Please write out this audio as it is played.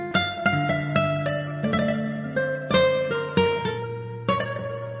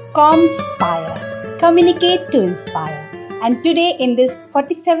Comspire. Communicate to inspire. And today in this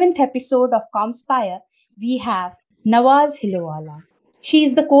 47th episode of Comspire, we have Navaz Hilloowala. She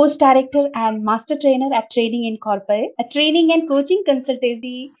is the course director and master trainer at Training Incorporate, a training and coaching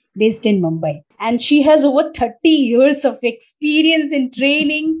consultancy based in Mumbai. And she has over 30 years of experience in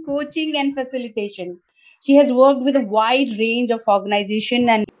training, coaching, and facilitation. She has worked with a wide range of organizations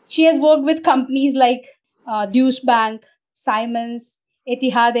and she has worked with companies like Deutsche Bank, Siemens,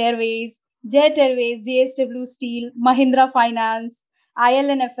 Etihad Airways, Jet Airways, JSW Steel, Mahindra Finance,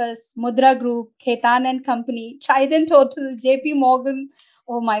 IL&FS, Mudra Group, Khaitan Co, Trident Hotel, J.P. Morgan.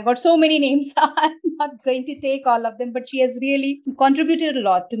 Oh my God, so many names. I'm not going to take all of them, but she has really contributed a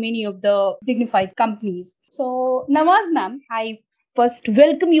lot to many of the dignified companies. So, Nawaz ma'am, I first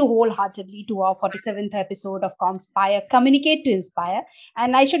welcome you wholeheartedly to our 47th episode of Comspire, Communicate to Inspire.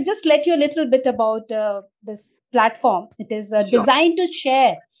 And I should just let you a little bit about this platform. It is designed to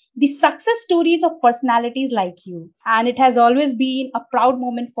share the success stories of personalities like you. And it has always been a proud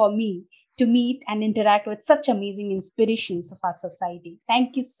moment for me to meet and interact with such amazing inspirations of our society.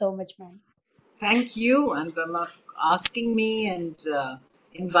 Thank you so much, ma'am. Thank you, Anupama, for asking me and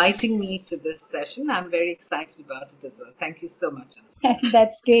inviting me to this session. I'm very excited about it as well. Thank you so much.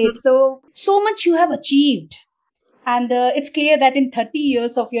 That's great. So much you have achieved. And it's clear that in 30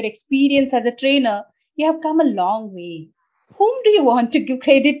 years of your experience as a trainer, you have come a long way. Whom do you want to give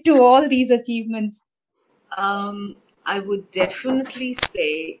credit to all these achievements? I would definitely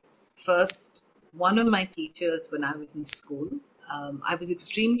say, first, one of my teachers when I was in school. I was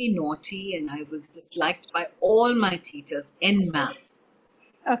extremely naughty and I was disliked by all my teachers en masse.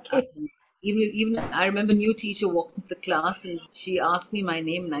 Okay. Even I remember a new teacher walked into the class and she asked me my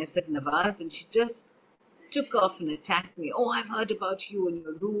name and I said Navaz and she just took off and attacked me. Oh, I've heard about you and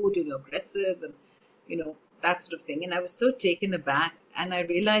you're rude and you're aggressive and that sort of thing. And I was so taken aback and I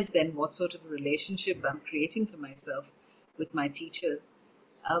realized then what sort of a relationship I'm creating for myself with my teachers.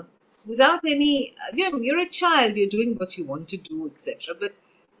 Without any, you're a child, you're doing what you want to do, etc. But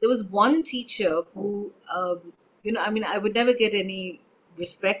there was one teacher who, I would never get any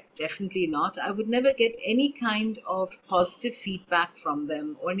respect, definitely not. I would never get any kind of positive feedback from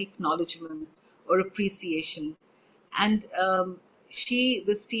them or any acknowledgement or appreciation. And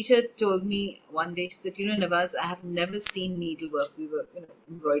this teacher told me one day, she said, Navaz, I have never seen needlework,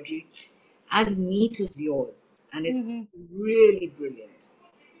 embroidery, as neat as yours. And it's really brilliant.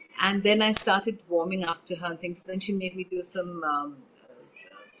 And then I started warming up to her and things. Then she made me do some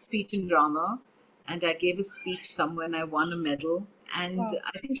speech and drama. And I gave a speech somewhere and I won a medal. And wow.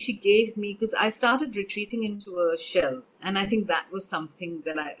 I think she gave me, because I started retreating into a shell. And I think that was something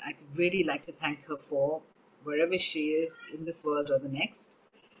that I really like to thank her for, wherever she is in this world or the next.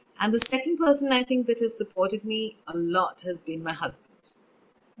 And the second person I think that has supported me a lot has been my husband.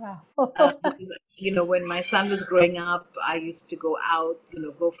 Wow. Because, when my son was growing up, I used to go out,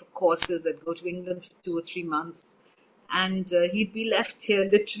 go for courses. I'd go to England for 2 or 3 months. And he'd be left here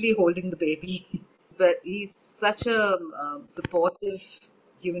literally holding the baby. But he's such a supportive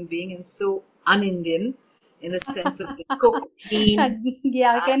human being and so un-Indian in the sense of the cook, clean.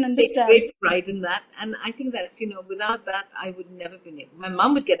 Yeah, I can understand. Take great pride in that. And I think that's, without that, I would never been able. My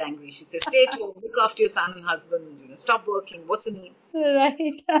mom would get angry. She'd say, stay at home, look after your son and husband, stop working. What's the need?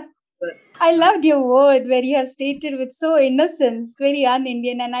 Right. But I loved your word where you have stated with so innocence, very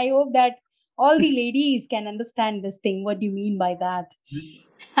un-Indian. And I hope that all the ladies can understand this thing. What do you mean by that?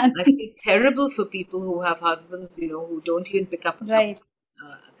 I feel terrible for people who have husbands, who don't even pick up a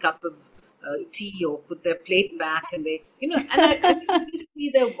cup of tea or put their plate back, and they, and I really see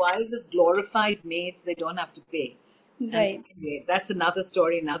their wives as glorified maids. They don't have to pay. Right. Anyway, that's another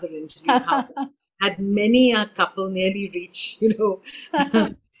story, another interview. How had many a couple nearly reach,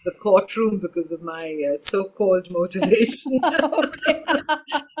 the courtroom because of my so-called motivation.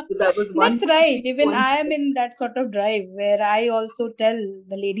 So that was one. That's right. Even I am in that sort of drive where I also tell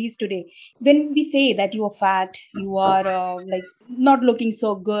the ladies today, when we say that you are fat, you are not looking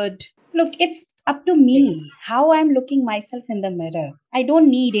so good. Look, it's up to me how I'm looking myself in the mirror. I don't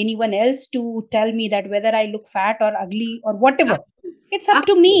need anyone else to tell me that whether I look fat or ugly or whatever. Absolutely. It's up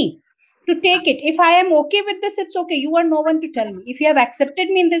to me to take it. If I am okay with this, it's okay. You are no one to tell me. If you have accepted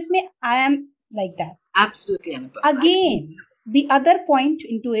me in this way, I am like that. Absolutely, Anupama. Again, the other point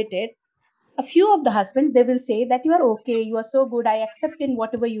into it, a few of the husbands, they will say that you are okay, you are so good, I accept in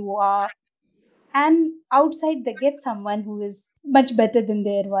whatever you are. And outside they get someone who is much better than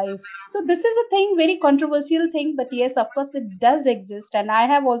their wives. So this is a thing, very controversial thing, but yes, of course it does exist. And I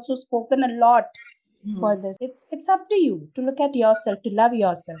have also spoken a lot for this. It's up to you to look at yourself, to love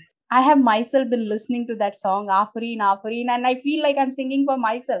yourself. I have myself been listening to that song, Afreen, Afreen, and I feel like I'm singing for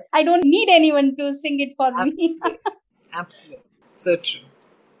myself. I don't need anyone to sing it for me. Absolutely. Absolutely. So true.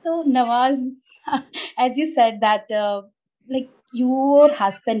 So, Nawaz, as you said that, like your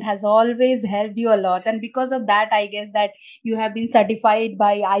husband has always helped you a lot, and because of that, I guess that you have been certified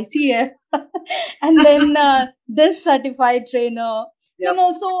by ICF, and then this certified trainer. Then Yep.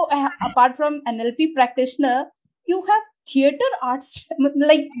 also, apart from NLP practitioner, you have theater arts,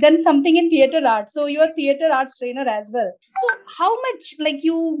 like done something in theater arts. So you are theater arts trainer as well. So how much like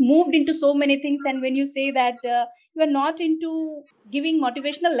you moved into so many things, and when you say that you are not into giving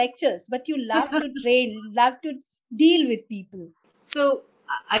motivational lectures, but you love to train, love to deal with people. So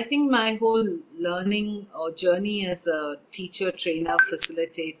I think my whole learning or journey as a teacher, trainer,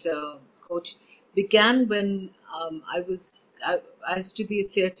 facilitator, coach began when I used to be a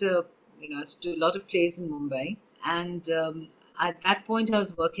theatre. I used to do a lot of plays in Mumbai, and at that point I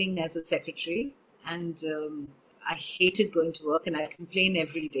was working as a secretary, and I hated going to work, and I complained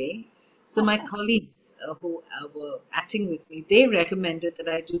every day. So my colleagues who were acting with me, they recommended that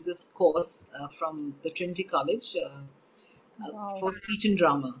I do this course from the Trinity College. Wow. For speech and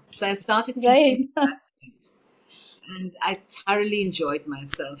drama. So I started teaching Right. at that point, and I thoroughly enjoyed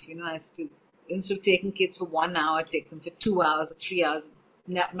myself. I used to, instead of taking kids for 1 hour, I'd take them for 2 hours or 3 hours,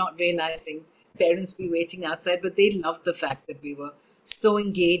 not realizing parents be waiting outside, but they loved the fact that we were so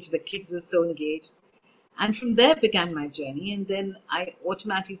engaged, the kids were so engaged. And from there began my journey. And then I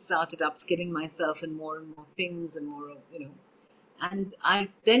automatically started upskilling myself in more and more things and more, and I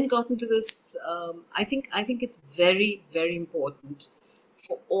then got into this. I think it's very, very important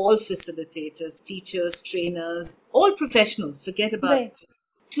for all facilitators, teachers, trainers, all professionals. Forget about Right.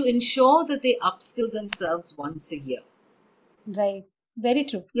 to ensure that they upskill themselves once a year. Right. Very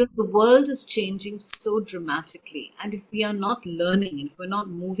true. The world is changing so dramatically, and if we are not learning and if we're not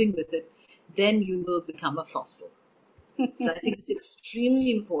moving with it, then you will become a fossil. So I think it's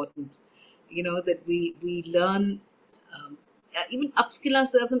extremely important, that we learn, even upskill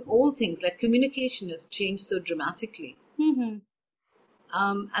ourselves in all things. Like communication has changed so dramatically. Hmm.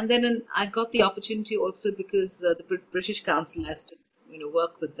 And then I got the opportunity also because the British Council has to,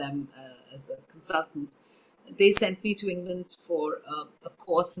 work with them as a consultant. They sent me to England for a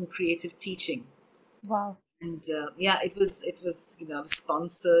course in creative teaching, Wow. and yeah, it was I was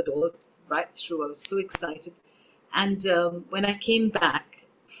sponsored all right through. I was so excited, and when I came back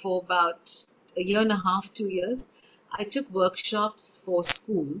for about a year and a half, 2 years, I took workshops for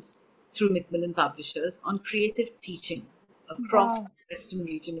schools through Macmillan Publishers on creative teaching across Wow. the western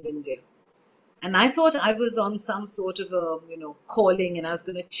region of India. And I thought I was on some sort of a calling, and I was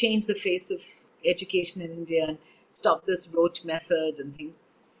going to change the face of education in India and stop this rote method and things,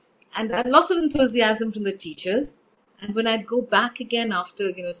 and I had lots of enthusiasm from the teachers. And when I'd go back again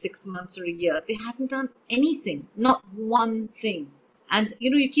after 6 months or a year, they hadn't done anything, not one thing. And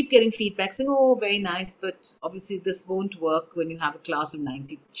you keep getting feedback saying, "Oh, very nice, but obviously this won't work when you have a class of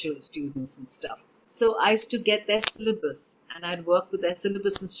 90 students and stuff." So I used to get their syllabus, and I'd work with their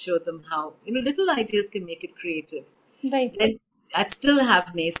syllabus and show them how little ideas can make it creative. Right. Then I'd still have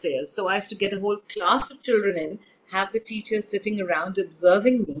naysayers. So I used to get a whole class of children in, have the teachers sitting around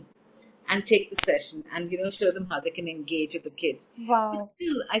observing me, and take the session and show them how they can engage with the kids. But Wow.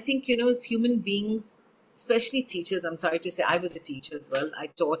 still, I think as human beings, especially teachers, I'm sorry to say, I was a teacher as well. I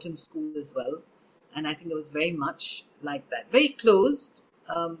taught in school as well, and I think it was very much like that, very closed.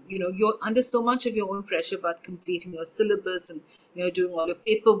 You're under so much of your own pressure about completing your syllabus and doing all your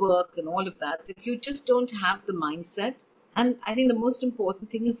paperwork and all of that, that you just don't have the mindset. And I think the most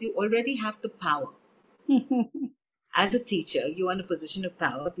important thing is you already have the power. As a teacher, you are in a position of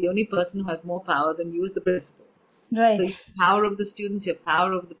power. The only person who has more power than you is the principal. So Right. you have power of the students, you have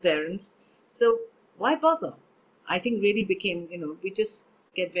power of the parents. So why bother? I think really became, we just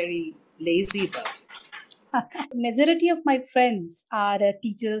get very lazy about it. Majority of my friends are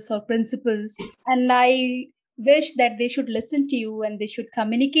teachers or principals, and I wish that they should listen to you and they should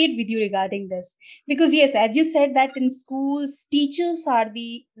communicate with you regarding this, because yes, as you said that in schools teachers are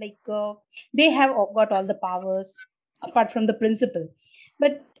the they have got all the powers apart from the principal.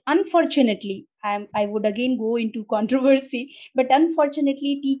 But unfortunately, I would again go into controversy, but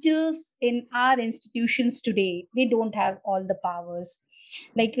unfortunately teachers in our institutions today, they don't have all the powers.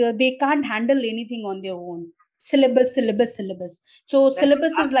 They can't handle anything on their own. Syllabus, syllabus, syllabus. So That's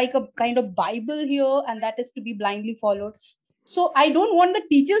syllabus is like a kind of bible here, and that is to be blindly followed. So I don't want the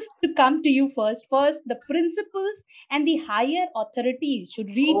teachers to come to you first the principals and the higher authorities should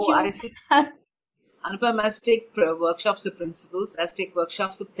reach oh, I you. used to Anupam, I used to take workshops with principals. I used to take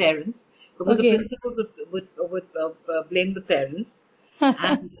workshops with parents because the Okay. principals would blame the parents.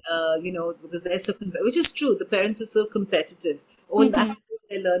 And because they're so which is true, the parents are so competitive. Oh, and that's good,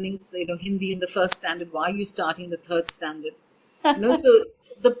 they're learning, Hindi in the first standard. Why are you starting the third standard? So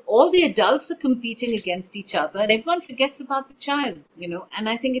all the adults are competing against each other, and everyone forgets about the child. And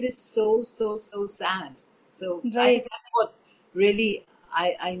I think it is so, so, so sad. So I think Right. that's what really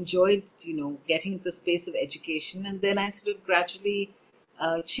I enjoyed, getting the space of education. And then I sort of gradually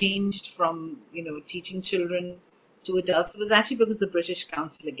changed from, teaching children to adults. It was actually because the British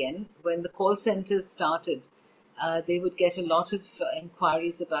Council, again, when the call centers started, they would get a lot of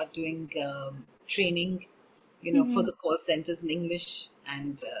inquiries about doing training, for Mm-hmm. the call centers in English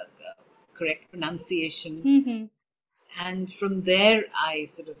and correct pronunciation. Mm-hmm. And from there, I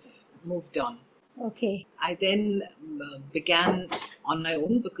sort of moved on. Okay. I then began on my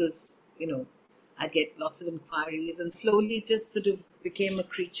own because, I'd get lots of inquiries, and slowly it just sort of became a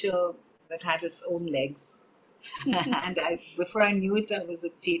creature that had its own legs. And before I knew it, I was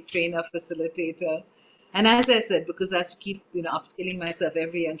a trainer, facilitator. And as I said, because I have to keep, upskilling myself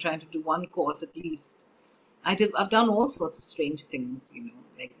every year and trying to do one course at least, I've done all sorts of strange things,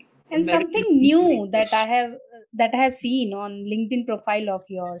 like And American something people new English. that I have seen on LinkedIn profile of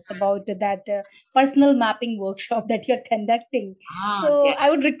yours about that personal mapping workshop that you're conducting. Ah, So I yes.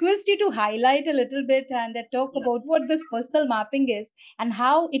 would request you to highlight a little bit and talk Yeah. about what this personal mapping is and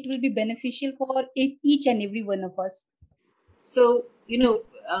how it will be beneficial for each and every one of us. So,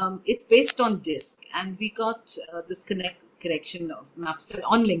 it's based on disc, and we got this connection of Mapster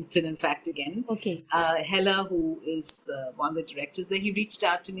on LinkedIn, in fact, again. Okay. Hella, who is one of the directors there, he reached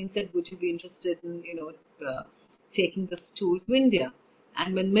out to me and said, would you be interested in, taking this tool to India?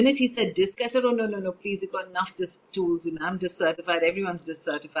 And when minute he said disc, I said, oh, no, no, no, please, you've got enough disc tools. I'm disc certified. Everyone's disc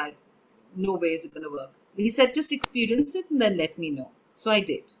certified. No way is it going to work. He said, just experience it and then let me know. So I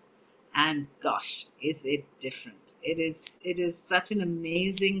did. And gosh, is it different. It is such an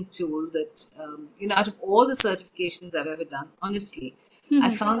amazing tool that, out of all the certifications I've ever done, honestly, I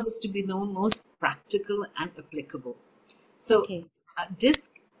Mhm. found this to be the most practical and applicable. So, Okay.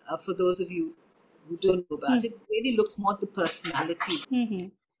 DISC, for those of you who don't know about Hmm. it, really looks more at the personality. Mm-hmm.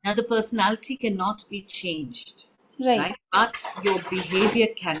 Now, the personality cannot be changed, Right. right? But your behavior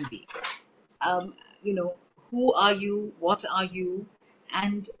can be. Um, you know, who are you? What are you?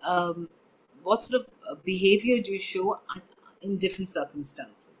 And what sort of behavior do you show in different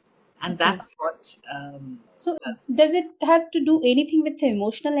circumstances? And Okay. that's what So does. does it have to do anything with the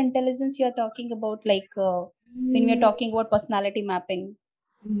emotional intelligence you are talking about, like when we are Mm, talking about personality mapping?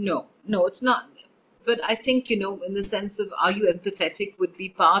 no, no, it's not. But I think, in the sense of are you empathetic would be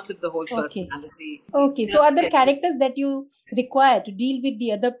part of the whole Okay. personality. It Okay. So does other get you. characters that you require to deal with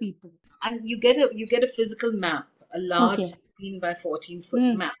the other people. And you get a physical map, a large Okay. 16 by 14-foot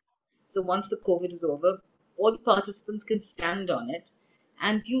Hmm. map. So once the COVID is over, all the participants can stand on it,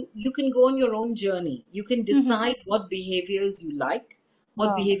 and you can go on your own journey. You can Mm-hmm. decide what behaviors you like, what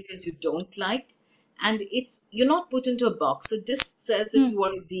Wow. behaviors you don't like, and you're not put into a box. So this says that Hmm. you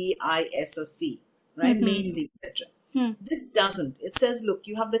are a D, I, S, or C, right? Mm-hmm. Mainly, etc. Hmm. This doesn't. It says, look,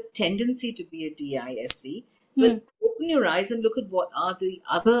 you have the tendency to be a DISC, Hmm. but open your eyes and look at what are the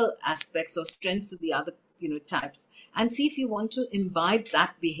other aspects or strengths of the other, types, and see if you want to imbibe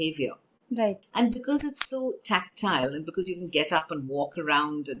that behavior. Right. And because it's so tactile and because you can get up and walk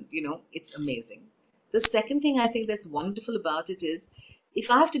around and, it's amazing. The second thing I think that's wonderful about it is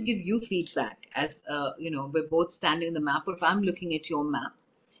if I have to give you feedback as, we're both standing in the map, or if I'm looking at your map,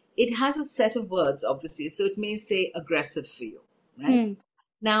 it has a set of words, obviously. So it may say aggressive for you, right? Hmm.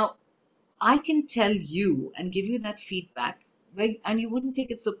 Now, I can tell you and give you that feedback, and you wouldn't take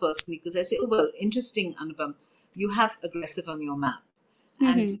it so personally because I say, oh, well, interesting, Anupam, you have aggressive on your map.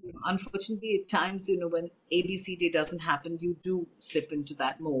 And Mm-hmm. unfortunately, at times, when ABCD doesn't happen, you do slip into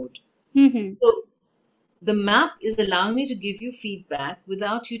that mode. Mm-hmm. So the map is allowing me to give you feedback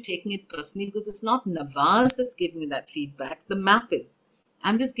without you taking it personally because it's not Navaz that's giving you that feedback. The map is.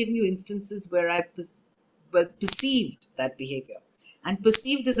 I'm just giving you instances where I perceived that behavior. And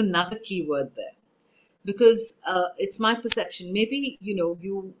perceived is another key word there because it's my perception. Maybe,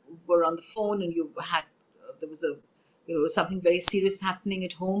 you were on the phone and you had, there was something very serious happening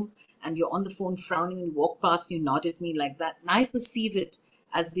at home and you're on the phone frowning and you walk past and you nod at me like that. And I perceive it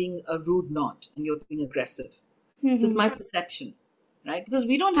as being a rude nod and you're being aggressive. So it's Mm-hmm. my perception, right? Because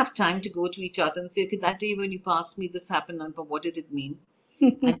we don't have time to go to each other and say, okay, that day when you passed me, this happened, and what did it mean?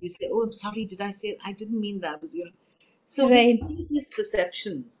 And you say, oh, I'm sorry, did I say it? I didn't mean that. It was, So we Right. create these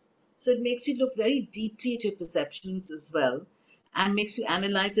perceptions. So it makes you look very deeply at your perceptions as well and makes you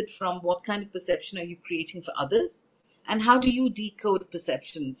analyze it from what kind of perception are you creating for others and how do you decode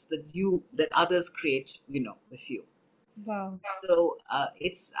perceptions that others create, with you. Wow. So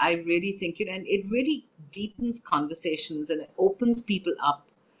it's I really think and it really deepens conversations and it opens people up.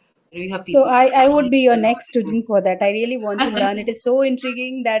 You have So people I telling would me be your they're not next student for that. I really want to learn. It is so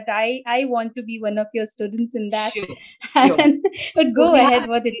intriguing that I want to be one of your students in that. sure, sure. And but So go we ahead, have,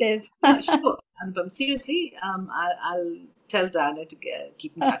 what it is. sure. Seriously, I'll tell Diana to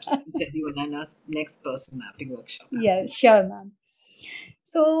keep in touch with you and tell you when our next person mapping workshop Yeah, happens. sure, ma'am.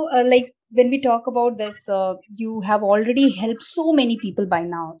 So, like when we talk about this, you have already helped so many people by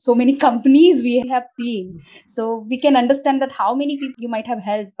now, so many companies we have seen. So we can understand that how many people you might have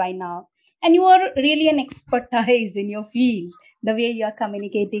helped by now, and you are really an expertise in your field. The way you are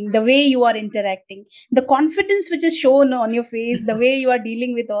communicating, the way you are interacting, the confidence which is shown on your face, the way you are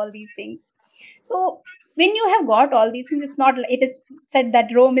dealing with all these things. So when you have got all these things, it's not. It is said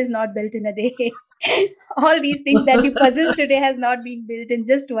that Rome is not built in a day. All these things that you possess today has not been built in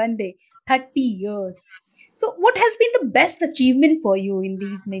just one day. 30 years. So what has been the best achievement for you in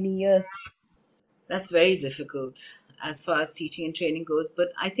these many years? That's very difficult as far as teaching and training goes. But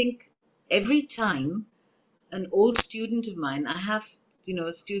I think every time an old student of mine, I have,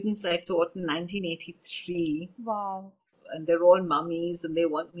 students I taught in 1983, Wow. and they're all mummies and they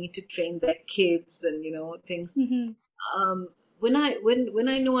want me to train their kids and, things. Mm-hmm. When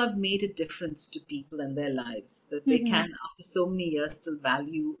I know I've made a difference to people and their lives, that they Mm-hmm. can, after so many years, still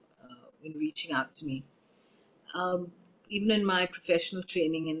value in reaching out to me. um, Even in my professional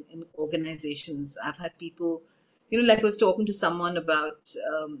training in organizations, I've had people, like I was talking to someone about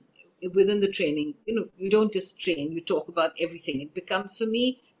within the training, you don't just train, you talk about everything. It becomes, for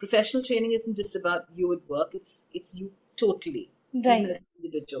me, professional training isn't just about you at work, it's you totally, even Right. as an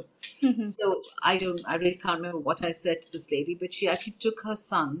individual. Mm-hmm. So I really can't remember what I said to this lady, but she actually took her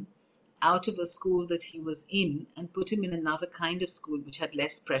son out of a school that he was in and put him in another kind of school which had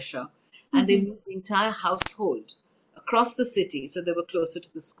less pressure. And they Mm-hmm. moved the entire household across the city so they were closer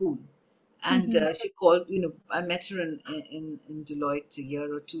to the school. And Mm-hmm. she called, I met her in Deloitte a year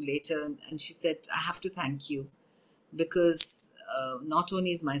or two later, and she said, I have to thank you because not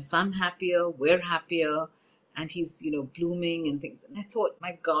only is my son happier, we're happier, and he's, blooming and things. And I thought,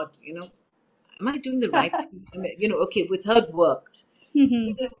 my God, am I doing the right thing? Okay, with her it worked.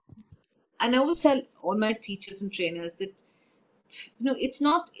 Mm-hmm. Because, and I always tell all my teachers and trainers that it's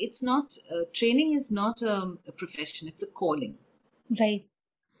not training is not a profession, it's a calling. Right.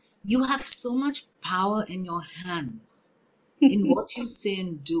 You have so much power in your hands in what you say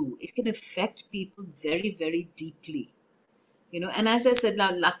and do. It can affect people very, very deeply. And as I said,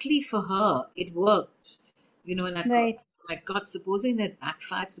 now luckily for her it worked. And I got, Right. my God, supposing that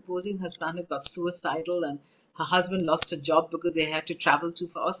backfired, supposing her son had got suicidal and her husband lost a job because they had to travel too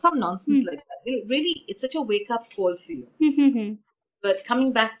far or some nonsense like that. Really, it's such a wake up call for you. Mm-hmm. But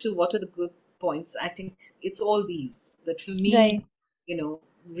coming back to what are the good points, I think it's all these that for me, Right.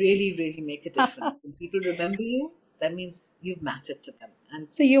 really, really make a difference. When people remember you, that means you've mattered to them.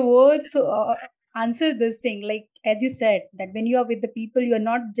 And So your words answer this thing, like as you said, that when you are with the people, you are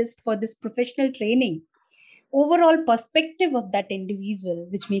not just for this professional training, overall perspective of that individual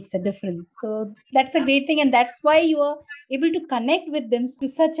which makes a difference. So that's a great thing, and that's why you are able to connect with them to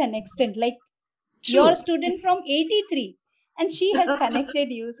such an extent, like your true. student from 83, and she has connected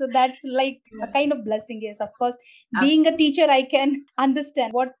you. So that's like a Yeah, kind of blessing. Yes, of course, being a absolutely. teacher, I can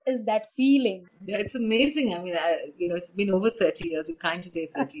understand what is that feeling. Yeah, it's amazing. I mean, it's been over 30 years. You can't just say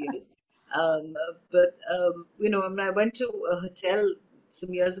 30 years. When I went to a hotel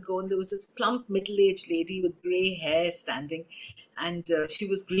some years ago, and there was this plump middle-aged lady with gray hair standing, and she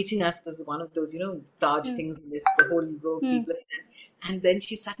was greeting us because one of those, Taj Hmm. things, and this, the whole row of Hmm. people. And then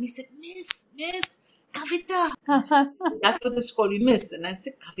she suddenly said, Miss, Kavita. And so that's what this called me, Miss. And I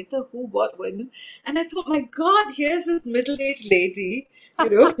said, Kavita, who, what, when? And I thought, my God, here's this middle-aged lady,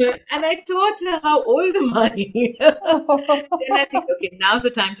 and I taught her how old am I? Then I think, okay, now's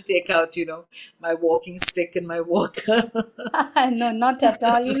the time to take out, my walking stick and my walker. No, not at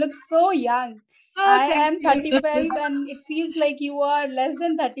all. You look so young. Oh, I thank am you. 35 and it feels like you are less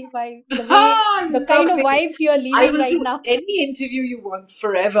than 35. The way, Ah, the kind of lovely. vibes you are I leaving will right do now. any interview you want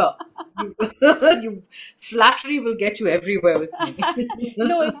forever. You, you flattery will get you everywhere with me.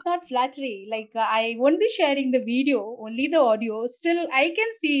 No, it's not flattery. Like, I won't be sharing the video, only the audio. Still, I can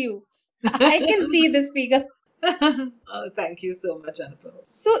see you. I can see this figure. Oh, thank you so much, Anupam.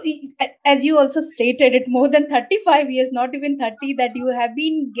 So, as you also stated, it more than 35 years, not even 30, that you have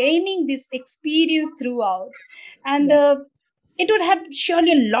been gaining this experience throughout. And Yeah. it would have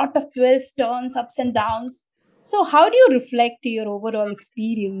surely a lot of twists, turns, ups, and downs. So, how do you reflect your overall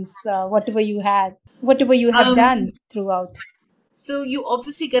experience, whatever you have Um, done throughout? so you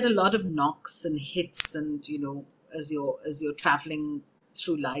obviously get a lot of knocks and hits and, as you're traveling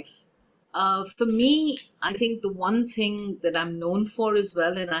through life. For me, I think the one thing that I'm known for as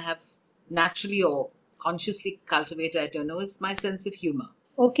well, and I have naturally or consciously cultivated, I don't know, is my sense of humor.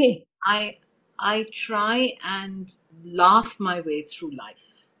 Okay. I I try and laugh my way through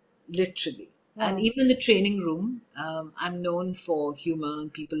life, literally. And Wow. even in the training room, I'm known for humor,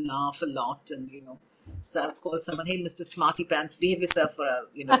 and people laugh a lot. And so I'll call someone, "Hey, Mr. Smarty Pants, behave yourself, or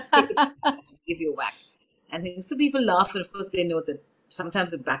take it off and give you a whack." And things. So people laugh, and of course they know that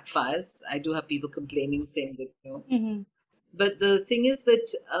sometimes it backfires. I do have people complaining, saying that Mhm. but the thing is that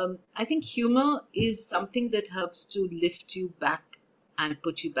I think humor is something that helps to lift you back and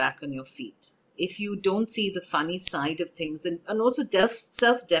put you back on your feet. If you don't see the funny side of things, and also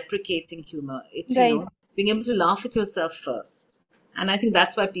self deprecating humor, it's, Right. being able to laugh at yourself first. And I think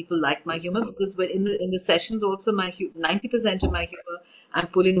that's why people like my humor, because when in the sessions also 90% of my humor, I'm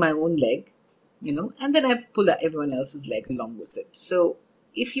pulling my own leg, and then I pull everyone else's leg along with it. So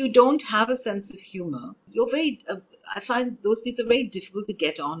if you don't have a sense of humor, I find those people very difficult to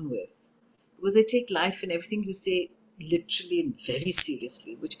get on with, because they take life and everything you say literally and very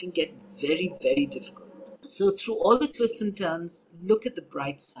seriously, which can get very, very difficult. So through all the twists and turns, look at the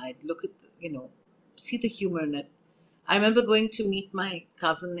bright side, look at, see the humor in it. I remember going to meet my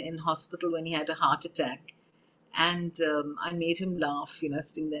cousin in hospital when he had a heart attack, and I made him laugh,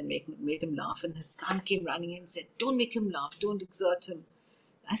 sitting there, made him laugh. And his son came running in and said, "Don't make him laugh, don't exert him."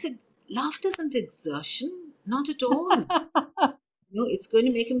 I said, "Laughter isn't exertion, not at all. It's going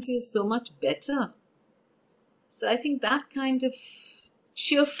to make him feel so much better." So I think that kind of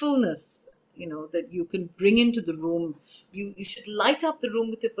cheerfulness, that you can bring into the room, you should light up the room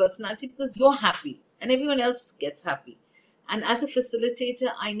with your personality, because you're happy and everyone else gets happy. And as a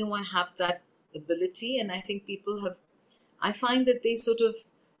facilitator, I know I have that ability, and I think people have. I find that they sort of.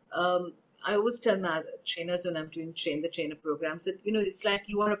 I always tell my trainers when I'm doing train the trainer programs that it's like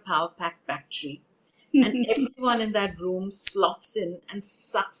you are a power pack battery, and everyone in that room slots in and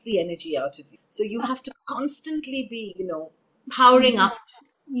sucks the energy out of you. So you have to constantly be, powering up,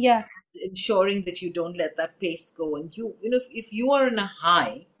 Yeah. ensuring that you don't let that pace go. And if you are in a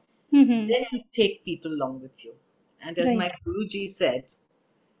high, Mhm. then you take people along with you. And as Right. my Guruji said,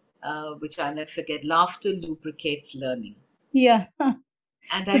 which I'll never forget, laughter lubricates learning. Yeah.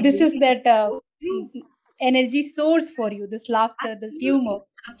 And So I this is believe that it's so true. energy source for you, this laughter, this humor.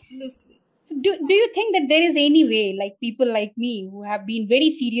 Absolutely, absolutely. So do you think that there is any way, like people like me who have been very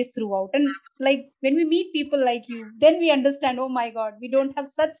serious throughout, and like when we meet people like you, then we understand, oh my God, we don't have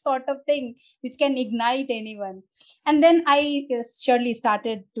such sort of thing which can ignite anyone. And then I surely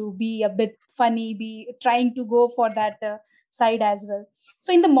started to be a bit funny, be trying to go for that side as well.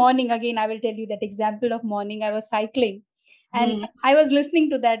 So in the morning, again, I will tell you that example of morning, I was cycling and Hmm. I was listening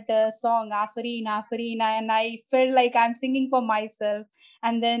to that song, Afareen, Afareen, and I felt like I'm singing for myself.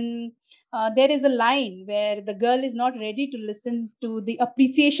 And then there is a line where the girl is not ready to listen to the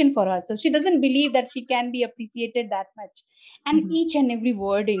appreciation for herself. She doesn't believe that she can be appreciated that much. And Hmm. each and every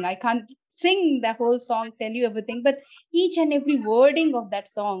wording, I can't sing the whole song, tell you everything, but each and every wording of that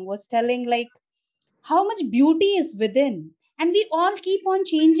song was telling like how much beauty is within. And we all keep on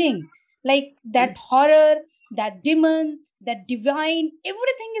changing. Like that horror, that demon, that divine,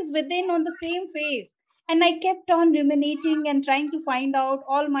 everything is within on the same face. And I kept on ruminating and trying to find out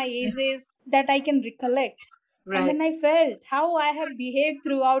all my ages that I can recollect. And then Right. I felt how I have behaved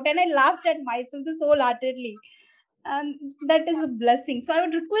throughout, and I laughed at myself this wholeheartedly. And that is a blessing. So I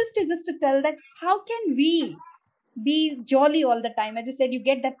would request you just to tell that how can we be jolly all the time? As you said, you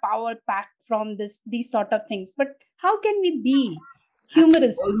get that power pack from these sort of things, but how can we be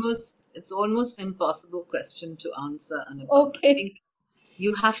humorous? It's almost an impossible question to answer, Anupam. I Okay. think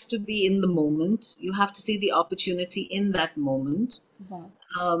you have to be in the moment. You have to see the opportunity in that moment. Wow.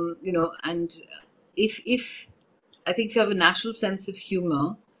 And if I think if you have a natural sense of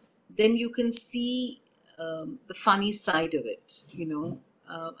humor, then you can see the funny side of it.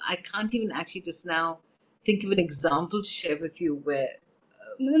 I can't even actually just now think of an example to share with you where.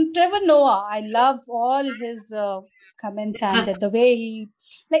 And Trevor Noah, I love all his comments and the way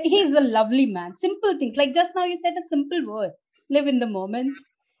like he's a lovely man. Simple things, like just now you said a simple word: live in the moment,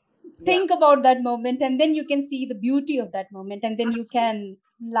 Yeah, think about that moment, and then you can see the beauty of that moment, and then you absolutely, can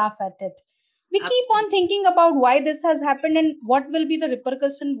laugh at it. We keep absolutely. on thinking about why this has happened and what will be the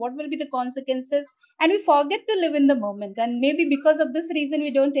repercussion, what will be the consequences, and we forget to live in the moment, and maybe because of this reason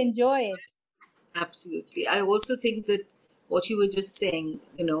we don't enjoy it. Absolutely. I also think that what you were just saying,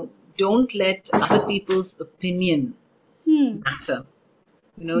 don't let other people's opinion Hmm. matter.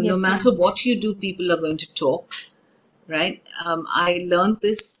 No Yes, matter ma'am. what you do, people are going to talk, right? I learned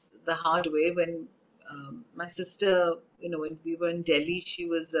this the hard way when My sister, when we were in Delhi, she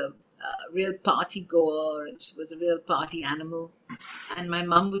was a real party goer and she was a real party animal. And my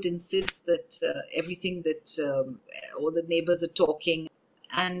mum would insist that everything that all the neighbors are talking,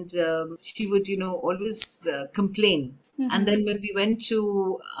 and she would, always complain. And then when we went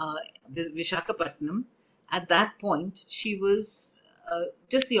to Vishakhapatnam, at that point, she was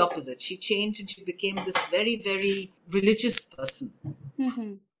just the opposite. She changed and she became this very, very religious person.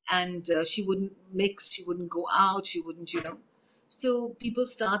 And she wouldn't mix, she wouldn't go out, she wouldn't, So people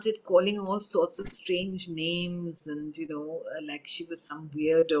started calling all sorts of strange names and, like she was some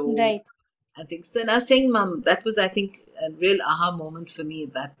weirdo. Right. I think so. And I was saying, Mum, that was, I think, a real aha moment for me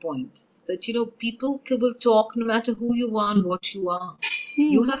at that point. That, people will talk no matter who you are and what you are.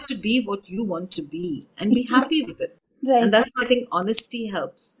 You have to be what you want to be and be happy with it. And Right. that's why I think honesty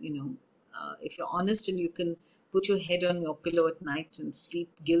helps, if you're honest and you can put your head on your pillow at night and sleep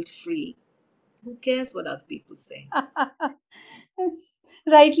guilt-free, who cares what other people say?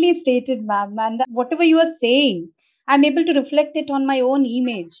 Rightly stated, ma'am. And whatever you are saying, I'm able to reflect it on my own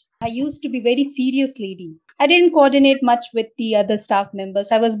image. I used to be very serious lady. I didn't coordinate much with the other staff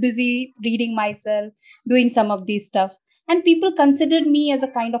members. I was busy reading myself, doing some of these stuff. And people considered me as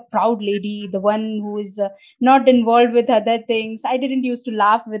a kind of proud lady, the one who is not involved with other things. I didn't used to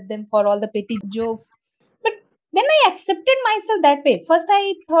laugh with them for all the petty jokes. But then I accepted myself that way. First,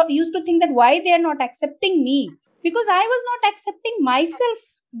 I used to think that why they are not accepting me, because I was not accepting myself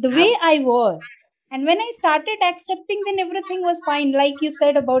the way Ab- I was. And when I started accepting, then everything was fine, like you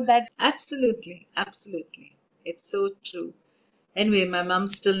said about that. Absolutely, absolutely. It's so true. Anyway, my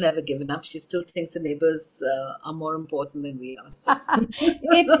mom's still never given up. She still thinks the neighbors are more important than we are. So.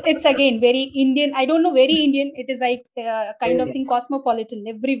 It's again very Indian. I don't know, very Indian. It is like a kind of thing, Yes, cosmopolitan.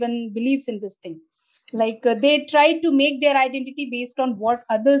 Everyone believes in this thing. Like they try to make their identity based on what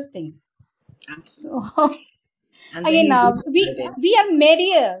others think. absolutely. So And then again, you lose your we identity. are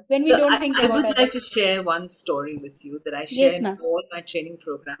merrier when we So don't I, think I about would like others. to share one story with you that I share Yes, in ma'am. all my training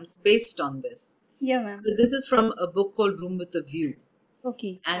programs based on this. Yeah, ma'am. So this is from a book called Room with a View.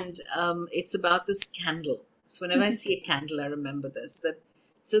 Okay. And it's about this candle. So whenever I see a candle, I remember this.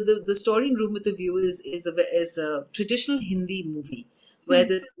 So the story in Room with a View is a traditional Hindi movie where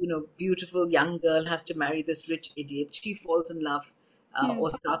this beautiful young girl has to marry this rich idiot. She falls in love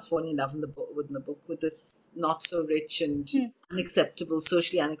or starts falling in love with this not so rich and unacceptable,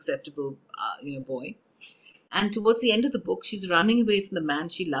 socially unacceptable boy. And towards the end of the book, she's running away from the man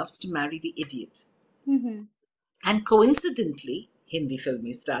she loves to marry the idiot. And coincidentally, Hindi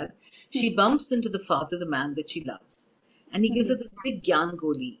filmy style, she bumps into the father, the man that she loves. And he gives her this big gyan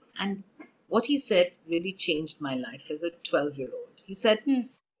goli. And what he said really changed my life as a 12-year-old. He said,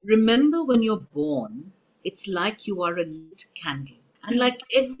 remember when you're born, it's like you are a lit candle. And like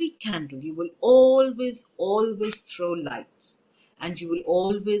every candle, you will always, always throw light. And you will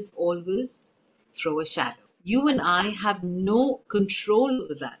always, always throw a shadow. You and I have no control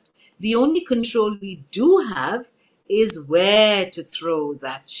over that. The only control we do have is where to throw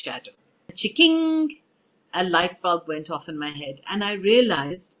that shadow. Chicking, a light bulb went off in my head, and I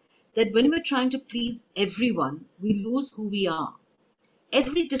realized that when we're trying to please everyone, we lose who we are.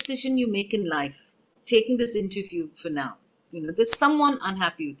 Every decision you make in life, taking this interview for now, there's someone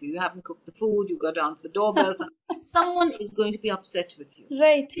unhappy with you. You haven't cooked the food, you got to answer the doorbells. Someone is going to be upset with you.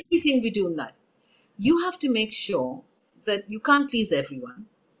 Right. Everything we do in life, you have to make sure that you can't please everyone.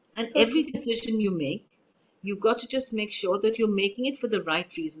 And So every true. decision you make, you've got to just make sure that you're making it for the right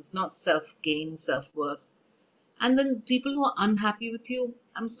reasons, not self gain, self worth. And then people who are unhappy with you,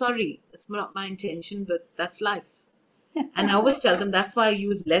 I'm sorry, it's not my intention, but that's life. And I always tell them that's why I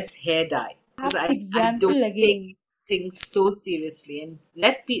use less hair dye because Apt I don't example take again. things so seriously and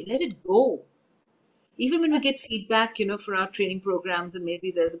let it go. Even when we get feedback, for our training programs, and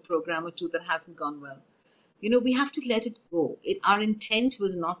maybe there's a program or two that hasn't gone well, we have to let it go. Our intent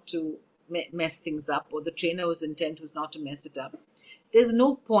was not to mess things up, or the trainer's intent was not to mess it up. There's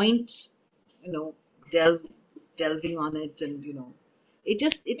no point, you know, delving on it, and it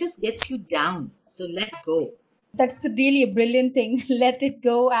just gets you down. So let go. That's really a brilliant thing. Let it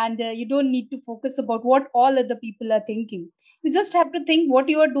go, and you don't need to focus about what all other people are thinking. You just have to think what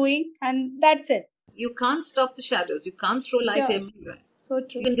you are doing, and that's it. You can't stop the shadows. You can't throw light Yeah, everywhere. so You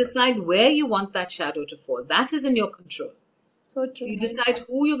true. can decide where you want that shadow to fall. That is in your control. So So true. you decide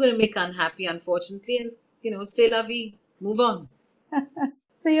who you're going to make unhappy, unfortunately, and say la vie, move on.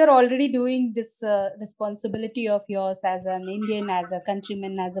 So you're already doing this responsibility of yours as an Indian, as a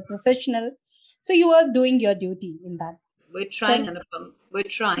countryman, as a professional. So you are doing your duty in that We're trying, sense. Anupam. We're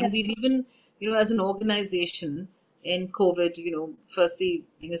Yeah. trying. We've even, as an organization, in COVID, firstly,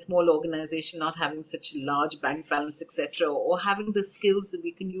 being a small organization, not having such a large bank balance, etc., or having the skills that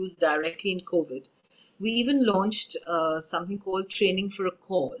we can use directly in COVID, we even launched something called Training for a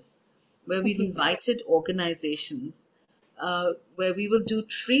Cause, where we've Okay. invited organizations where we will do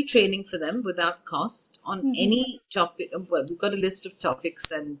free training for them without cost on Mm-hmm. any topic. Well, we've got a list of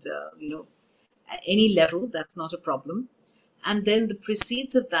topics, and at any level, that's not a problem. And then the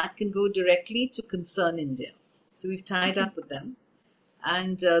proceeds of that can go directly to Concern India. So we've tied Okay. up with them,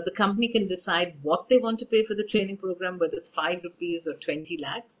 and the company can decide what they want to pay for the training program, whether it's 5 rupees or 20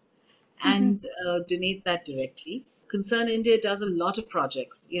 lakhs, Mm-hmm. and donate that directly. Concern India does a lot of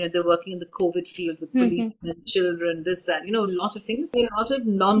projects. They're working in the COVID field with Mm-hmm. policemen, children, this, that, a lot of things. A lot of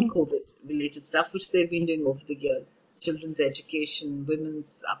non-COVID related stuff, which they've been doing over the years. Children's education,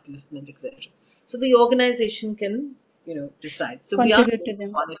 women's upliftment, etc. So the organization can, decide. So we are Contribute to going to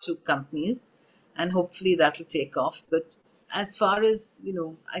them. one or two companies, and hopefully that'll take off. But as far as,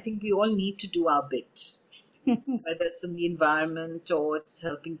 I think we all need to do our bit, whether it's in the environment or it's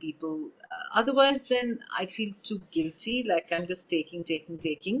helping people. Otherwise, then I feel too guilty, like I'm just taking,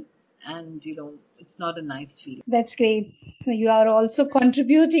 and it's not a nice feeling. That's great. You are also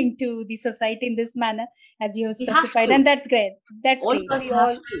contributing to the society in this manner, as you have We have specified, to. and that's great. That's All of great. us We have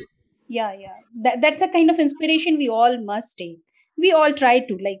all, to. yeah, yeah. That's a kind of inspiration we all must take. We all try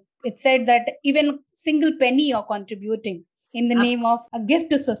to, like it said, that even single penny you're contributing in the name of a gift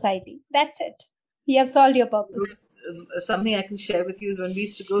to society. That's it. You have solved your purpose. Something I can share with you is when we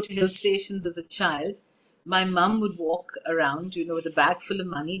used to go to hill stations as a child, my mum would walk around, with a bag full of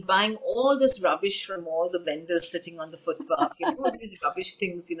money, buying all this rubbish from all the vendors sitting on the footpath, all these rubbish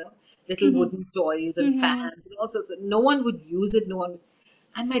things, little Mm-hmm. wooden toys and Mm-hmm. fans and all sorts of. No one would use it, no one.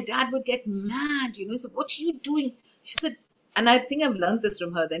 And my dad would get mad, so what are you doing? She said, and I think I've learned this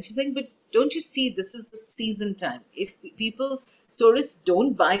from her then. She's saying, but don't you see, this is the season time. If tourists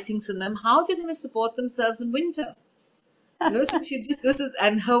don't buy things from them, how are they going to support themselves in winter? So this is,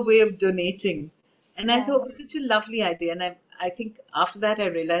 and her way of donating. And I Yeah. thought it was such a lovely idea. And I think after that, I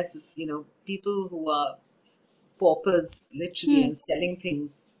realized that, people who are paupers, literally, Hmm. and selling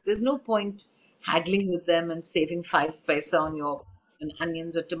things, there's no point haggling with them and saving 5 paisa on your on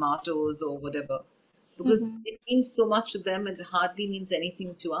onions or tomatoes or whatever, because Mm-hmm. it means so much to them and it hardly means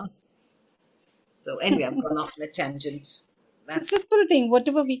anything to us. So anyway, I've gone off on a tangent. It's a That's simple thing.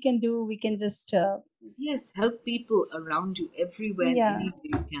 Whatever we can do, we can just, Yes, help people around you everywhere and yeah. anywhere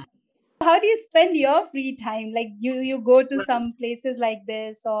you can. How do you spend your free time? Like you go to Well, some places like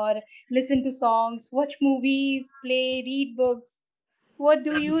this, or listen to songs, watch movies, play, read books. What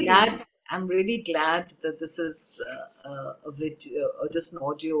so do you do? I'm really glad that this is a video or just an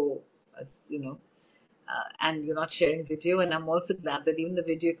audio. It's, and you're not sharing video. And I'm also glad that even the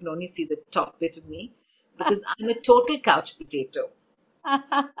video you can only see the top bit of me, because I'm a total couch potato.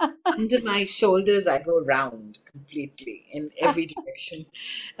 Under my shoulders, I go round completely in every direction.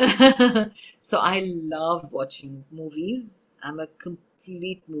 So I love watching movies. I'm a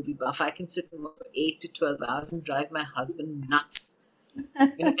complete movie buff. I can sit and watch for 8 to 12 hours and drive my husband nuts.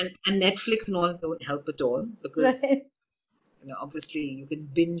 And Netflix and all don't help at all, because Right. obviously you can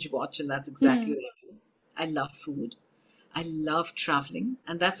binge watch, and that's exactly Hmm. what I do. I love food. I love traveling.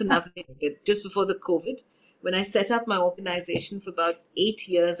 And that's another thing. Just before the COVID, when I set up my organization for about 8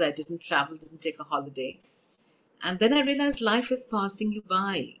 years, I didn't travel, didn't take a holiday. And then I realized life is passing you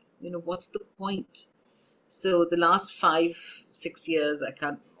by. What's the point? So the last 5, 6 years, I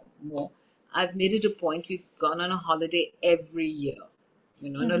can't more. I've made it a point. We've gone on a holiday every year,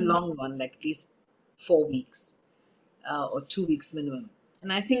 and a Mm-hmm. long one, like at least 4 weeks or 2 weeks minimum.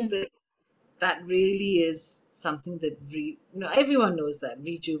 And I think Hmm. that really is something that everyone knows that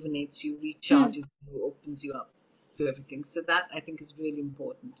rejuvenates you, Hmm. recharges you, opens you up to everything. So that I think is really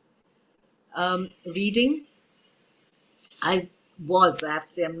important. Reading, I have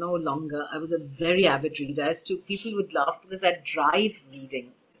to say, I'm no longer. I was a very avid reader. People would laugh because I drive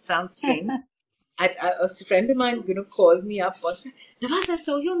reading. Sounds strange. A friend of mine, called me up once. Navas, I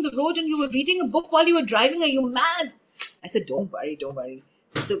saw you on the road and you were reading a book while you were driving. Are you mad? I said, don't worry, don't worry.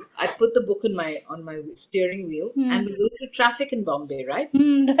 So I put the book on my steering wheel, Hmm. and we go through traffic in Bombay, right?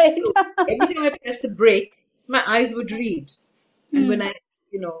 Hmm. Right. So every time I press the brake, my eyes would read. And when Hmm. I,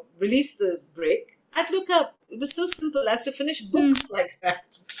 release the brake, I'd look up. It was so simple. I used to finish Hmm. books like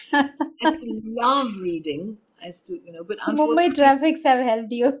that. I used to love reading. I used to, but Mumbai unfortunately, traffics have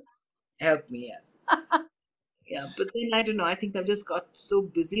helped you. help me, yes. Yeah, but then I don't know. I think I've just got so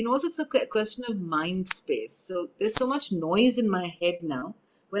busy. And also, it's a question of mind space. So there's so much noise in my head now.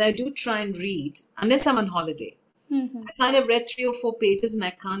 When I do try and read, unless I'm on holiday, Mm-hmm. I find I've read 3 or 4 pages and I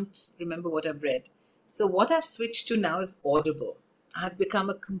can't remember what I've read. So what I've switched to now is Audible. I've become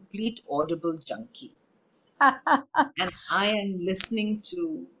a complete Audible junkie. And I am listening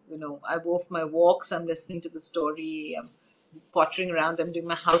to, I go for my walks, I'm listening to the story, I'm pottering around, I'm doing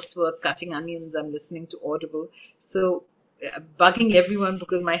my housework, cutting onions, I'm listening to Audible. So, bugging everyone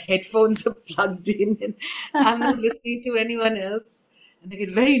because my headphones are plugged in and I'm not listening to anyone else. And I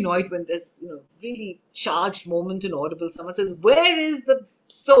get very annoyed when there's, really charged moment in Audible. Someone says, "Where is the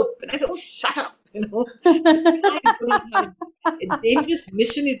soap?" And I say, "Oh, shut up!" The guy is going to have a dangerous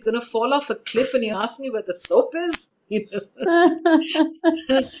mission. He's going to fall off a cliff, and you ask me where the soap is.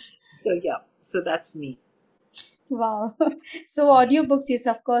 So yeah, so that's me. Wow. So audiobooks, yes,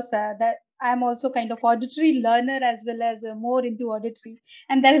 of course, that I'm also kind of auditory learner as well as more into auditory.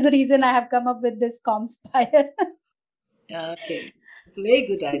 And that is the reason I have come up with this Comspire. Okay, it's a very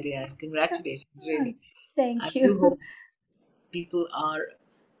good idea. Congratulations, really. I Thank do you. hope people are.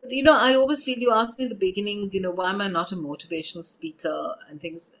 I always feel you asked me in the beginning, why am I not a motivational speaker and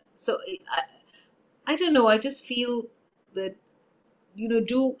things. So I don't know. I just feel that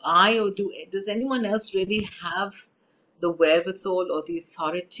do I or does anyone else really have the wherewithal or the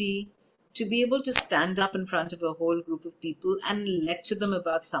authority to be able to stand up in front of a whole group of people and lecture them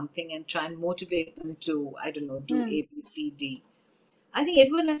about something and try and motivate them to, I don't know, do Hmm. A, B, C, D. I think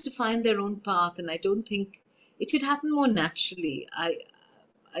everyone has to find their own path, and I don't think it should happen more naturally.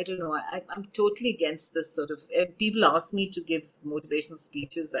 I don't know. I'm totally against this sort of. People ask me to give motivational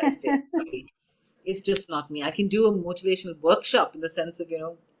speeches. I say, sorry, it's just not me. I can do a motivational workshop in the sense of,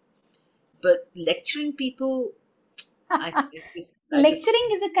 but lecturing people, I just, Lecturing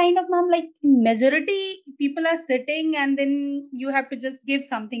is a kind of, ma'am, like majority people are sitting and then you have to just give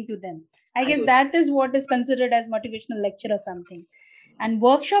something to them. I I guess don't, that is what is considered as motivational lecture or something. And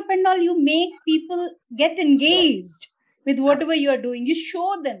workshop and all, you make people get yes, engaged with ab- whatever you are doing. You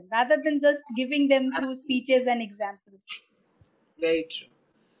show them rather than just giving them through absolutely, speeches and examples. very true,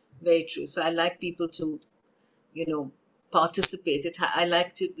 very true. So I like people to, you know, participate. I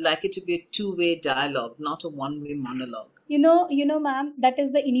like it to be a two-way dialogue, not a one-way monologue. Ma'am, that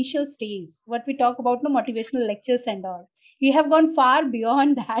is the initial stage. What we talk about, no motivational lectures and all. You have gone far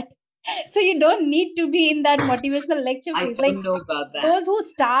beyond that. So you don't need to be in that motivational lecture I phase. Like don't know about those that. who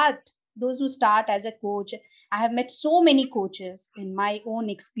start, those who start as a coach. I have met so many coaches in my own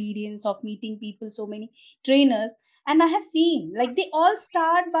experience of meeting people, so many trainers, and I have seen like they all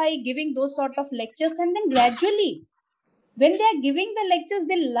start by giving those sort of lectures, and then gradually when they are giving the lectures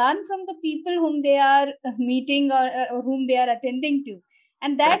they learn from the people whom they are meeting or whom they are attending to,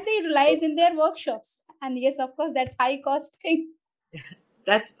 and that That they realize in their workshops. And yes, of course, that's high cost thing.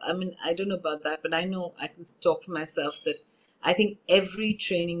 I mean, I don't know about that, but I know I can talk for myself that I think every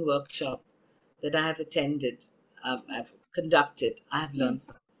training workshop that I have attended, I've conducted, I have Hmm. learned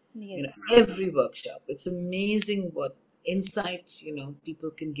something. Yes. Every workshop, it's amazing what insights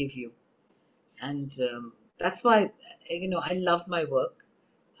people can give you, and that's why I love my work.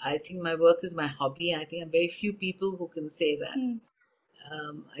 I think my work is my hobby. I think I'm very few people who can say that. Hmm.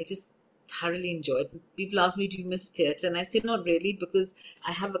 I just thoroughly enjoy it. People ask me, "Do you miss theatre?" And I say, "Not really, because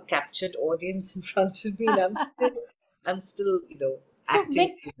I have a captured audience in front of me, and I'm still, So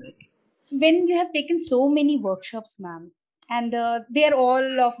acting." when you have taken so many workshops, ma'am, and they're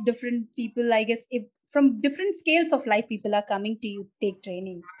all of different people, I guess, if from different scales of life people are coming to you take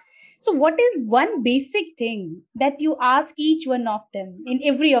trainings, so what is one basic thing that you ask each one of them in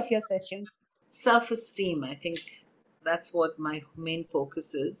every of your sessions? Self-esteem. I think that's what my main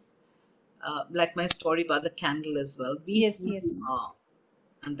focus is. Like my story about the candle as well. Be Yes, who yes, you ma'am. are,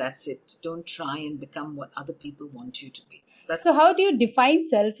 and that's it. Don't try and become what other people want you to be. That So how do you define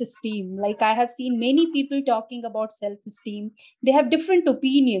self-esteem? Like I have seen many people talking about self-esteem, they have different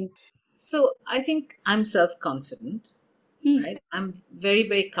opinions. So I think I'm self-confident, Hmm. right? I'm very,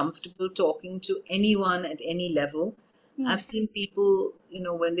 very comfortable talking to anyone at any level. Hmm. I've seen people,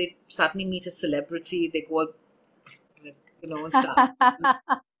 when they suddenly meet a celebrity, they go, and start.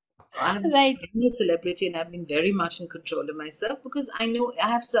 So I'm Right. a celebrity, and I've been very much in control of myself because I know I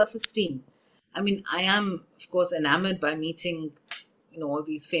have self-esteem. I mean, I am, of course, enamored by meeting, all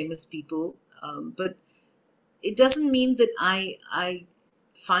these famous people, but it doesn't mean that I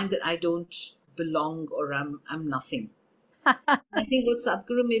find that I don't belong or I'm nothing. I think what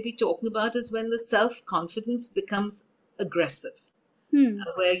Sadhguru may be talking about is when the self confidence becomes aggressive, Hmm.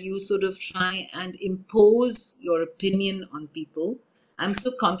 where you sort of try and impose your opinion on people. I'm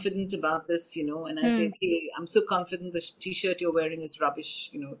so confident about this, and I say, Hmm. okay, I'm so confident the t-shirt you're wearing is rubbish,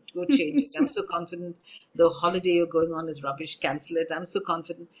 go change it. I'm so confident the holiday you're going on is rubbish, cancel it. I'm so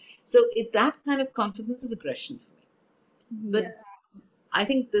confident. So that kind of confidence is aggression for me. Yeah. But I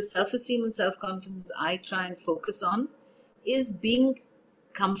think the self-esteem and self-confidence I try and focus on is being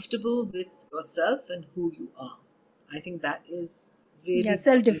comfortable with yourself and who you are. I think that is Yeah, really the.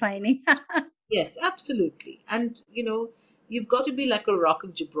 self-defining. Yes, absolutely. And, you've got to be like a rock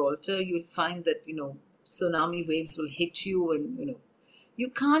of Gibraltar. You'll find that, tsunami waves will hit you, and, you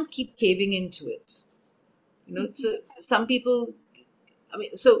can't keep caving into it. So some people, I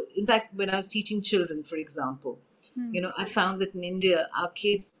mean, so in fact, when I was teaching children, for example, I found that in India, our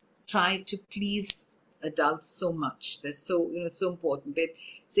kids try to please adults so much. They're so, so important. They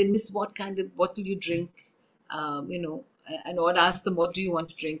say, Miss, what will you drink? And I would ask them, what do you want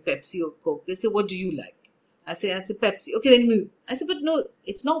to drink, Pepsi or Coke? They say, what do you like? I say Pepsi. Okay, then you. I said, but no,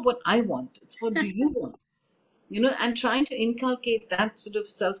 it's not what I want. It's what do you want? And trying to inculcate that sort of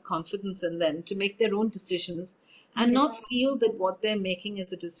self confidence in them to make their own decisions and Yes. not feel that what they're making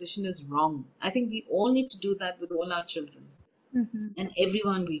as a decision is wrong. I think we all need to do that with all our children Hmm. and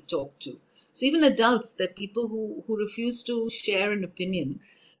everyone we talk to. So even adults, they're people who refuse to share an opinion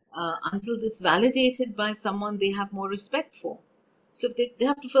until it's validated by someone they have more respect for. So if they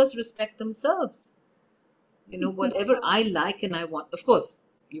have to first respect themselves. Whatever I like and I want. Of course,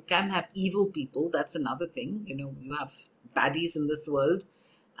 you can have evil people. That's another thing. You have baddies in this world.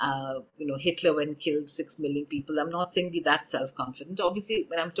 Hitler when killed 6 million people. I'm not saying be that self-confident. Obviously,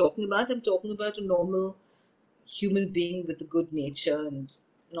 when I'm talking about a normal human being with a good nature and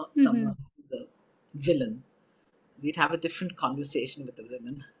not Hmm. someone who's a villain. We'd have a different conversation with the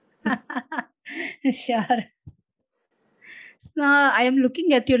women. Sure. So I am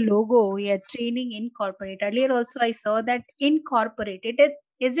looking at your logo here, Training Incorporate. Earlier also I saw that incorporated.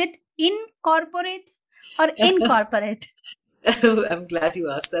 Is it incorporate or incorporate? I'm glad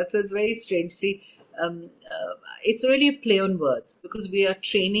you asked that. So it's very strange. See, it's really a play on words because we are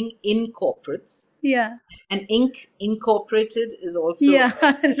training in corporates, Yeah. and incorporated is also Yeah,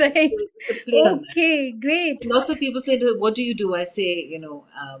 right. it's a play on that. Okay, So great. lots of people say, "What do you do?" I say,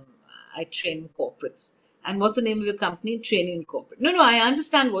 I train corporates. And what's the name of your company? Training in corporate. No, no, I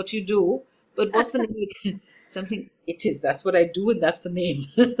understand what you do, but what's the name of something? It is. That's what I do, and that's the name.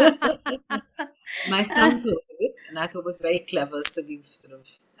 My son thought of it, and I thought it was very clever. So we've sort of,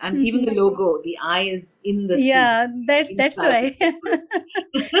 and even the logo, the I is in the C, Yeah, that's inside the why. corporate.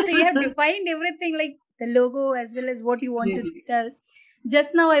 So you have defined everything like the logo as well as what you want to Really, tell.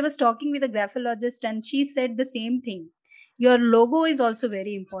 Just now I was talking with a graphologist and she said the same thing. Your logo is also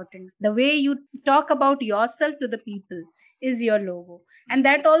very important. The way you talk about yourself to the people is your logo. And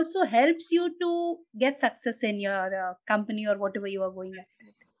that also helps you to get success in your company or whatever you are going after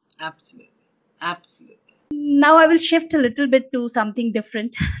it. absolutely, absolutely. Now I will shift a little bit to something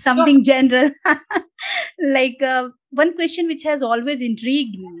different, Sure. something general. Like one question which has always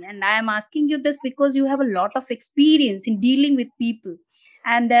intrigued me, and I am asking you this because you have a lot of experience in dealing with people,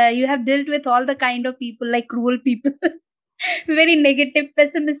 and you have dealt with all the kind of people, like cruel people, very negative,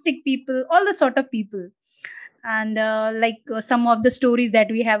 pessimistic people, all the sort of people. And some of the stories that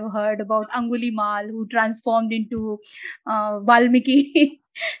we have heard about Anguli Mal, who transformed into Valmiki.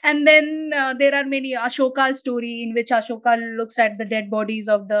 And then there are many Ashoka story in which Ashoka looks at the dead bodies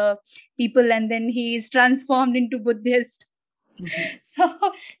of the people and then he is transformed into Buddhist. So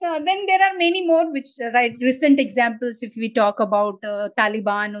then there are many more which right recent examples if we talk about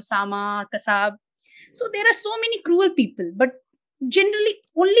Taliban, Osama, Kasab. So there are so many cruel people, but generally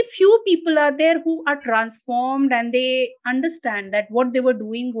only few people are there who are transformed and they understand that what they were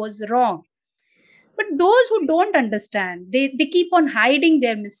doing was wrong. But those who don't understand, they keep on hiding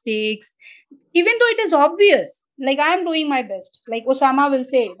their mistakes, even though it is obvious. Like I am doing my best. Like Osama will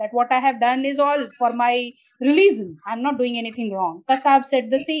say that what I have done is all for my religion. I'm not doing anything wrong. Kasab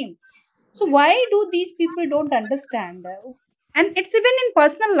said the same. So why do these people don't understand? And it's even in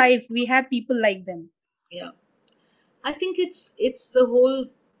personal life we have people like them. Yeah. I think it's the whole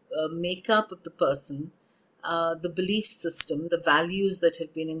makeup of the person, the belief system, the values that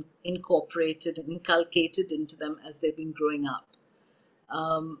have been incorporated and inculcated into them as they've been growing up.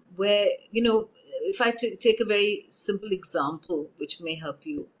 Where if I take a very simple example, which may help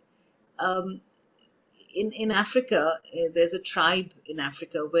you, in Africa, there's a tribe in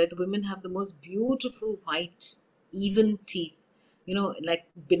Africa where the women have the most beautiful white, even teeth. Like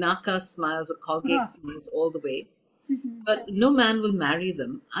Binaka smiles or Colgate Huh. smiles all the way, Mhm. but no man will marry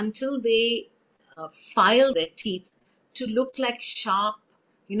them until they file their teeth to look like sharp,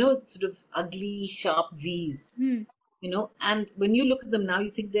 sort of ugly, sharp V's. Hmm. And when you look at them now,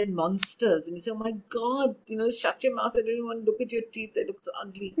 you think they're monsters, and you say, "Oh my God, shut your mouth! I don't want to look at your teeth; they look so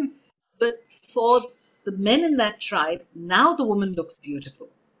ugly." But for the men in that tribe, now the woman looks beautiful.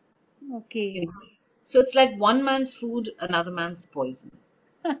 Okay. You know? So it's like one man's food, another man's poison.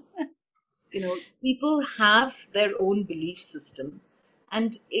 People have their own belief system.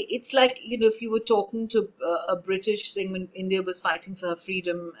 And it's like, if you were talking to a British saying when India was fighting for her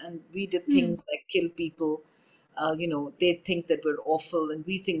freedom and we did Hmm. things like kill people, they think that we're awful and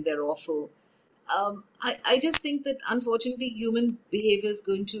we think they're awful. I just think that unfortunately human behavior is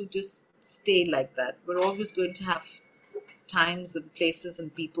going to just stay like that. We're always going to have times and places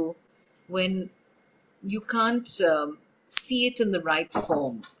and people when you can't see it in the right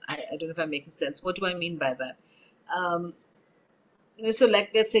form. I don't know if I'm making sense. What do I mean by that? Um, so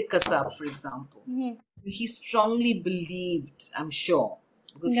like let's say Kasab, for example. Hmm. He strongly believed, I'm sure,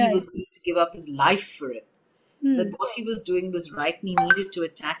 because he was Right. willing to give up his life for it, that Hmm. what he was doing was right and he needed to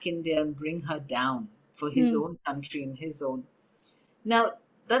attack India and bring her down for his Hmm. own country and his own. Now,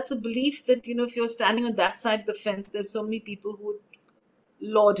 that's a belief that, if you're standing on that side of the fence, there's so many people who would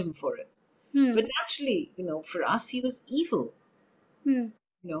laud him for it. Hmm. But actually, for us, he was evil, Hmm.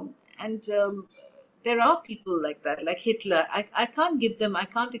 and there are people like that, like Hitler. I can't give them, I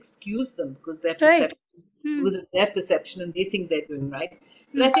can't excuse them because their Right. perception, Hmm. because it's their perception and they think they're doing right.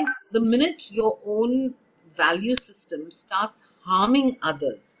 But Hmm. I think the minute your own value system starts harming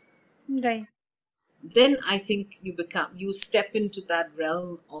others, Right. then I think you step into that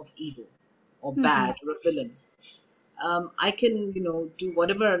realm of evil or Hmm. bad or a villain. I can, do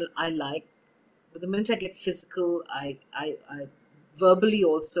whatever I like, but the minute I get physical, I verbally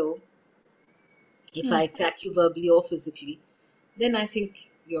also, if Hmm. I attack you verbally or physically, then I think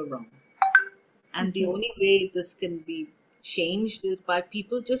you're wrong. And the Okay. only way this can be changed is by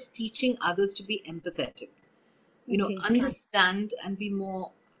people just teaching others to be empathetic, Okay. understand and be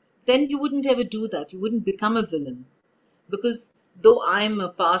more. Then you wouldn't ever do that. You wouldn't become a villain. Because though I'm a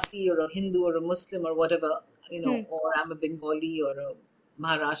Parsi or a Hindu or a Muslim or whatever, Hmm. or I'm a Bengali or a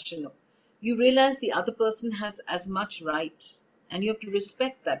Maharashtrian, you realize the other person has as much right and you have to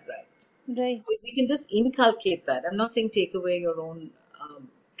respect that right. Right. So we can just inculcate that. I'm not saying take away your own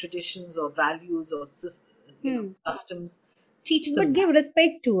traditions or values or Hmm. customs. Teach them But give that.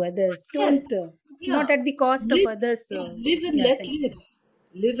 respect to others. Yes, Don't, yeah. not at the cost of Live, others. yeah, live and Yeah. let Saying. live.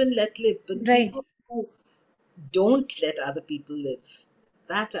 Live and let live. But Right. people who don't let other people live,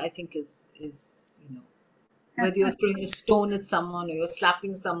 that I think is whether you're throwing a stone at someone or you're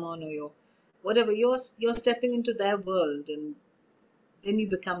slapping someone or you're whatever, you're stepping into their world and then you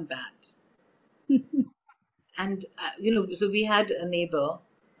become bad. And so we had a neighbor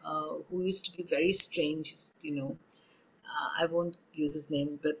who used to be very strange. I won't use his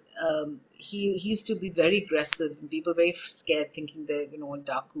name, but he used to be very aggressive and people were very scared, thinking they're all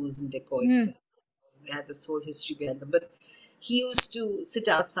dakus and dacoits. Hmm. They had this whole history behind them. But he used to sit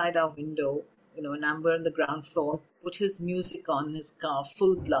outside our window, and I'm on the ground floor, put his music on his car,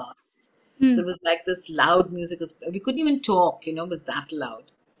 full blast. So Hmm. it was like this loud music. We couldn't even talk, it was that loud.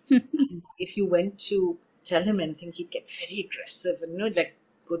 And if you went to tell him anything, he'd get very aggressive and, like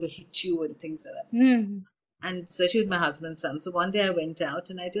go to hit you and things like that. Hmm. And especially with my husband's son. So one day I went out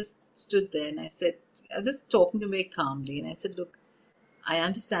and I just stood there and I said, I was just talking to him very calmly. And I said, look, I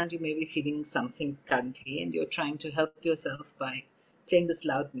understand you may be feeling something currently and you're trying to help yourself by playing this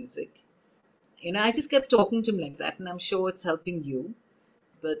loud music. I just kept talking to him like that and I'm sure it's helping you.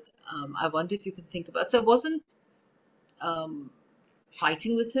 But I wonder if you can think about. So I wasn't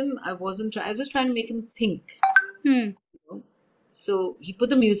fighting with him. I was just trying to make him think. Hmm. So he put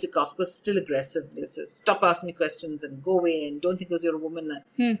the music off because still aggressive. He said, stop asking me questions and go away and don't think because you're a woman.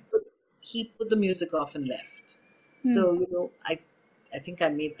 Hmm. But he put the music off and left. Hmm. So, I think I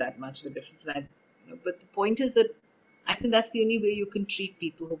made that much of a difference. But the point is that I think that's the only way you can treat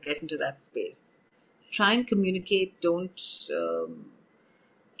people who get into that space. Try and communicate. Don't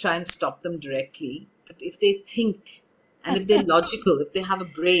try and stop them directly. But if they think and if they're logical, if they have a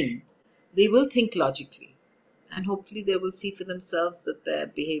brain, they will think logically. And hopefully they will see for themselves that their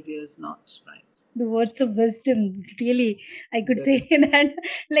behavior is not right. The words of wisdom, really, I could Good. say that,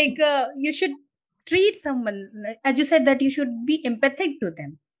 like, you should treat someone, like, as you said, that you should be empathic to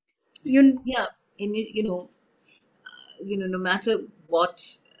them. You. Yeah. And, no matter what,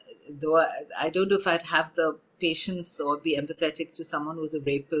 though I don't know if I'd have the patience or be empathetic to someone who's a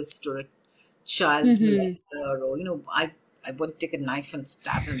rapist or a child Hmm. molester, or, I won't take a knife and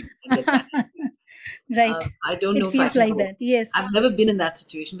stab him and get that. Right. I don't know It if I feels can like go. that. Yes. I've never been in that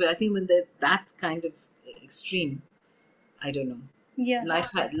situation, but I think when they're that kind of extreme, I don't know. Yeah.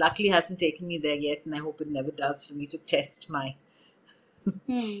 Luckily hasn't taken me there yet, and I hope it never does for me to test my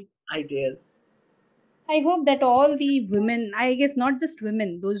Hmm. ideas. I hope that all the women, I guess not just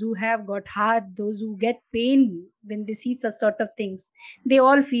women, those who have got heart, those who get pain when they see such sort of things, they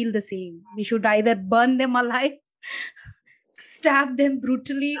all feel the same. We should either burn them alive, stab them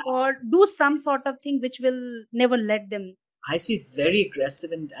brutally, or do some sort of thing which will never let them. I used to be very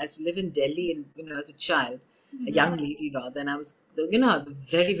aggressive, and I used to live in Delhi, and as a child, a Mhm. young lady rather, and I was,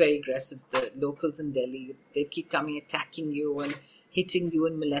 very very aggressive. The locals in Delhi, they keep coming, attacking you and hitting you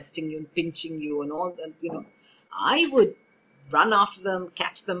and molesting you and pinching you and all that. I would run after them,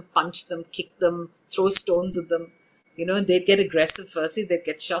 catch them, punch them, kick them, throw stones at them. They'd get aggressive. Firstly, they'd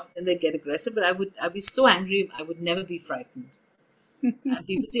get shocked, and they'd get aggressive. But I'd be so angry, I would never be frightened. And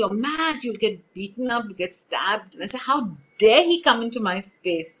people say, "You're mad, you'll get beaten up, you'll get stabbed." And I say, "How dare he come into my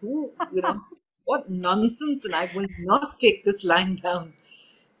space? What nonsense!" And I will not take this lying down.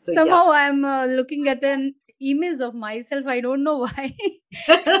 So, yeah. Somehow I'm looking at an image of myself. I don't know why.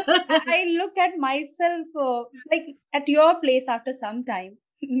 I look at myself like at your place after some time.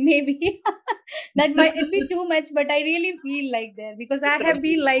 Maybe that might it be too much, but I really feel like there because I have Thank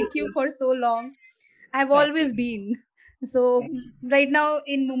been you. like you for so long. I've Thank always you. been. So right now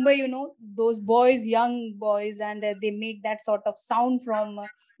in Mumbai, those boys, young boys, and they make that sort of sound from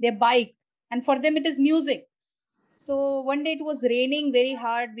their bike, and for them it is music. So one day it was raining very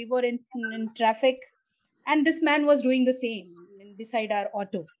hard. We were in traffic, and this man was doing the same beside our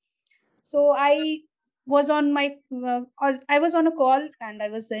auto. So was on my I was on a call and I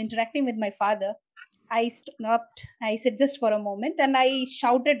was interacting with my father. I stopped. I said just for a moment, and I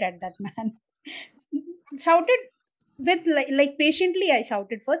shouted at that man. Shouted with like patiently. I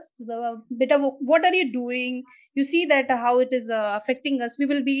shouted first, bit of what are you doing? You see that how it is affecting us. We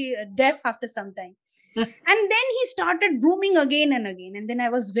will be deaf after some time. And then he started brooming again and again. And then I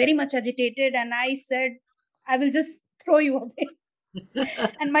was very much agitated and I said, I will just throw you away.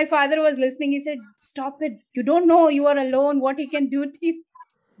 And my father was listening. He said, stop it. You don't know you are alone, what he can do to you.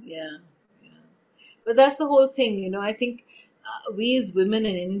 Yeah. But that's the whole thing, I think we as women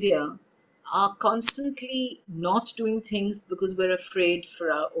in India are constantly not doing things because we're afraid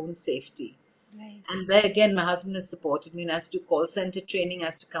for our own safety. Right. And there again, my husband has supported me, and I has to do call center training. I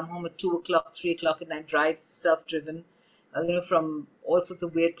has to come home at 2 o'clock, 3 o'clock, and I drive self-driven, from all sorts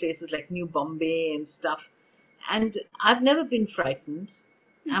of weird places like New Bombay and stuff. And I've never been frightened.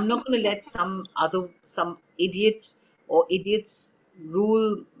 I'm not going to let some idiot or idiots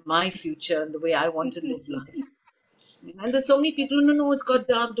rule my future and the way I want to live life. And there's so many people, no, no, it's got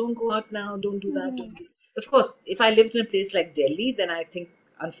dark, don't go out now, don't do that, don't do. Of course, if I lived in a place like Delhi, then I think,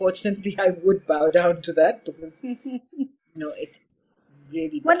 unfortunately, I would bow down to that because, it's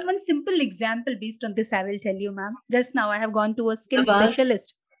really One bad. one simple example based on this, I will tell you, ma'am. Just now, I have gone to a skin Navas,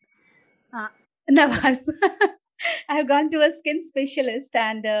 specialist. Uh, Navas. I have gone to a skin specialist,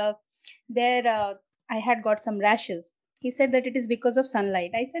 and there I had got some rashes. He said that it is because of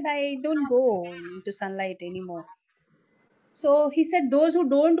sunlight. I said I don't go into sunlight anymore. So he said those who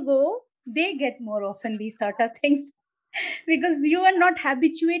don't go, they get more often these sort of things because you are not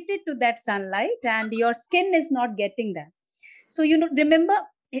habituated to that sunlight and your skin is not getting that. So remember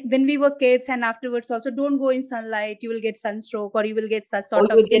when we were kids and afterwards also don't go in sunlight, you will get sunstroke or you will get such or sort you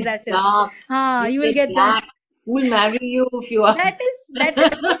of will skin get rashes. dark, you You will will get get that. black. Who will marry you if you are? That is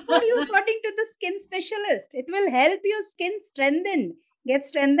good for you according to the skin specialist. It will help your skin get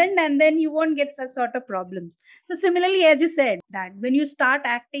strengthened, and then you won't get such sort of problems. So similarly, as you said, that when you start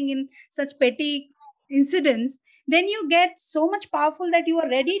acting in such petty incidents, then you get so much powerful that you are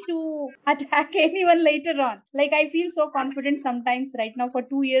ready to attack anyone later on. Like I feel so confident sometimes right now. For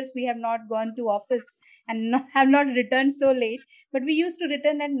 2 years, we have not gone to office and have not returned so late. But we used to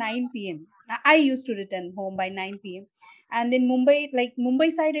return at 9 p.m. I used to return home by 9 p.m. And in Mumbai, like Mumbai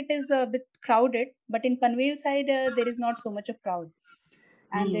side, it is a bit crowded, but in Panvel side, there is not so much of crowd,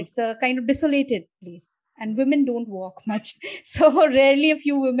 and Hmm. it's a kind of desolated place. And women don't walk much, so rarely a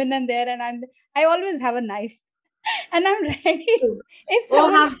few women are there. And I always have a knife, and I'm ready. If Or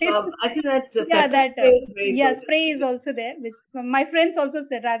someone have, says, I think that yeah, pepper that spray is very yeah, good. spray is also there, which my friends also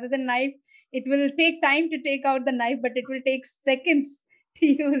said rather than knife, it will take time to take out the knife, but it will take seconds to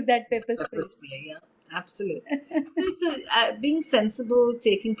use that pepper Pepper spray. spray, yeah, absolutely. It's being sensible,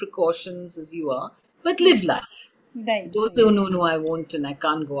 taking precautions as you are, but live Hmm. life. Right, Don't say, right. oh, no, no, I won't, and I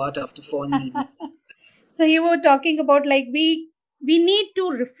can't go out after 4 in the evening. So you were talking about like we need to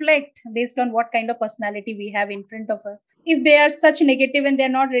reflect based on what kind of personality we have in front of us. If they are such negative and they're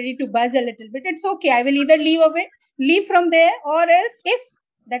not ready to budge a little bit, it's okay. I will either leave from there, or else if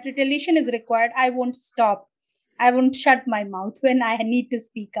that retaliation is required, I won't stop. I won't shut my mouth when I need to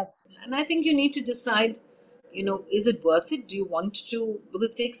speak up. And I think you need to decide, is it worth it? Do you want to? Because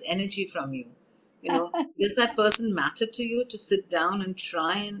it takes energy from you. Does that person matter to you to sit down and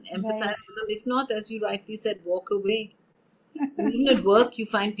try and Right. empathize with them? If not, as you rightly said, walk away. And even at work, you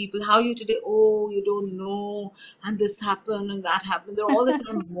find people, how are you today? Oh, you don't know, and this happened and that happened. They're all the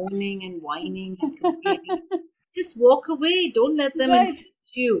time moaning and whining and complaining. Just walk away. Don't let them Right. inflict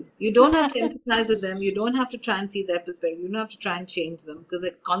you. You don't have to empathize with them. You don't have to try and see their perspective. You don't have to try and change them because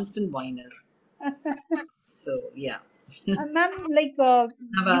they're constant whiners. So, yeah. Ma'am,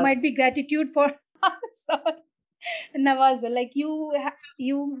 you might Navas, be gratitude for sorry, Nawaz,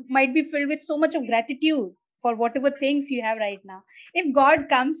 you might be filled with so much of gratitude for whatever things you have right now. If God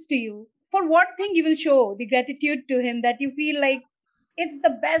comes to you, for what thing you will show the gratitude to him that you feel like it's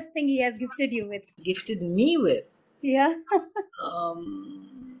the best thing he has gifted you with? gifted me with Yeah.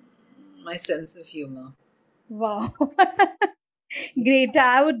 my sense of humor. Wow. Great.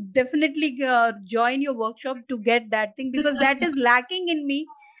 I would definitely join your workshop to get that thing because that is lacking in me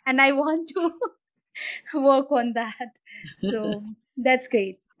and I want to work on that. So that's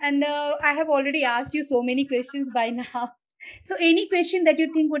great. And I have already asked you so many questions by now. So, any question that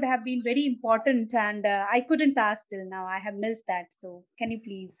you think would have been very important and I couldn't ask till now, I have missed that. So, can you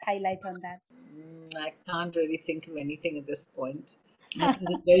please highlight on that? I can't really think of anything at this point. I think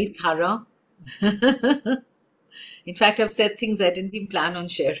it's very thorough. In fact, I've said things I didn't even plan on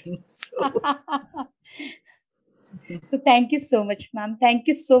sharing. So, So thank you so much, ma'am. Thank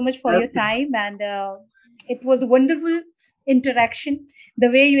you so much for your welcome. time, and it was a wonderful interaction. The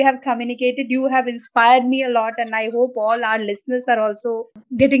way you have communicated, you have inspired me a lot, and I hope all our listeners are also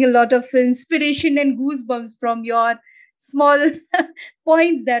getting a lot of inspiration and goosebumps from your small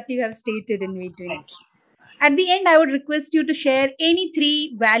points that you have stated in between. Thank you. At the end, I would request you to share any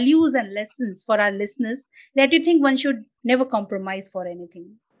three values and lessons for our listeners that you think one should never compromise for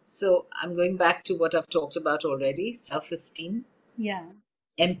anything. So, I'm going back to what I've talked about already: self esteem, Yeah.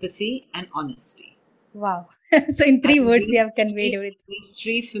 empathy, and honesty. Wow. So, in I three think words, you have conveyed everything. these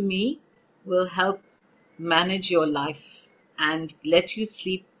three for me will help manage your life and let you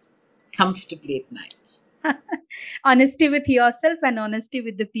sleep comfortably at night. Honesty with yourself and honesty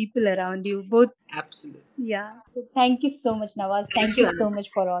with the people around you. Both. Absolutely. Yeah. So, thank you so much, Nawaz. Thank Thank you you, so Anna. much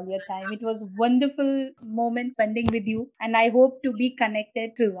for all your time. It was a wonderful moment spending with you, and I hope to be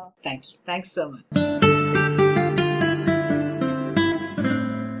connected throughout. Thank you. Thanks so much.